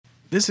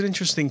This is an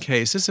interesting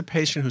case. This is a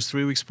patient who's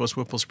 3 weeks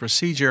post-Whipple's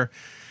procedure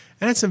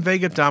and had some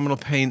vague abdominal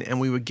pain, and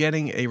we were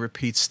getting a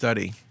repeat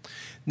study.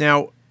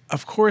 Now,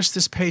 of course,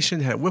 this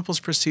patient had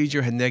Whipple's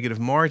procedure, had negative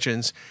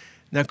margins.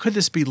 Now, could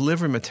this be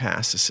liver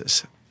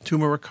metastasis,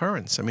 tumor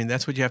recurrence? I mean,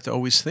 that's what you have to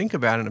always think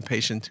about in a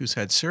patient who's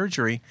had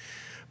surgery,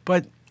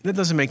 but that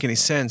doesn't make any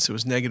sense. It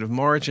was negative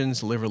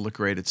margins, liver looked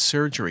great at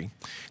surgery.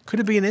 Could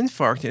it be an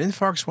infarct? An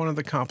infarct's one of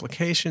the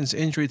complications,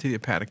 injury to the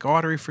hepatic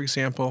artery, for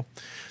example.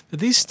 But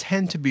these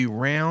tend to be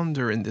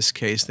rounder in this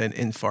case than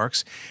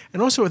infarcts.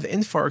 And also with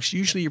infarcts,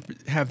 usually you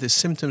have the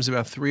symptoms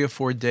about 3 or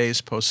 4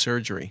 days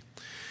post-surgery.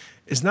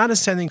 It's not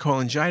ascending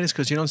cholangitis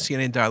because you don't see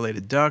any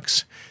dilated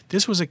ducts.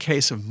 This was a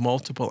case of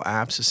multiple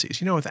abscesses.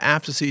 You know, with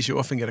abscesses, you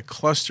often get a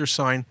cluster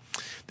sign.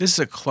 This is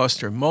a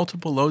cluster,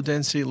 multiple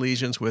low-density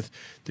lesions with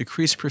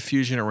decreased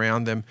perfusion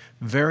around them.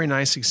 Very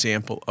nice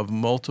example of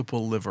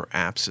multiple liver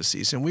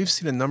abscesses. And we've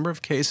seen a number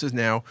of cases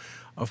now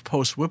of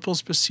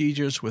post-Whipple's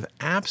procedures with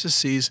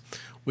abscesses,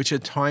 which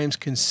at times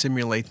can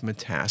simulate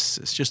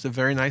metastasis. Just a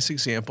very nice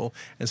example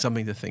and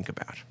something to think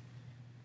about.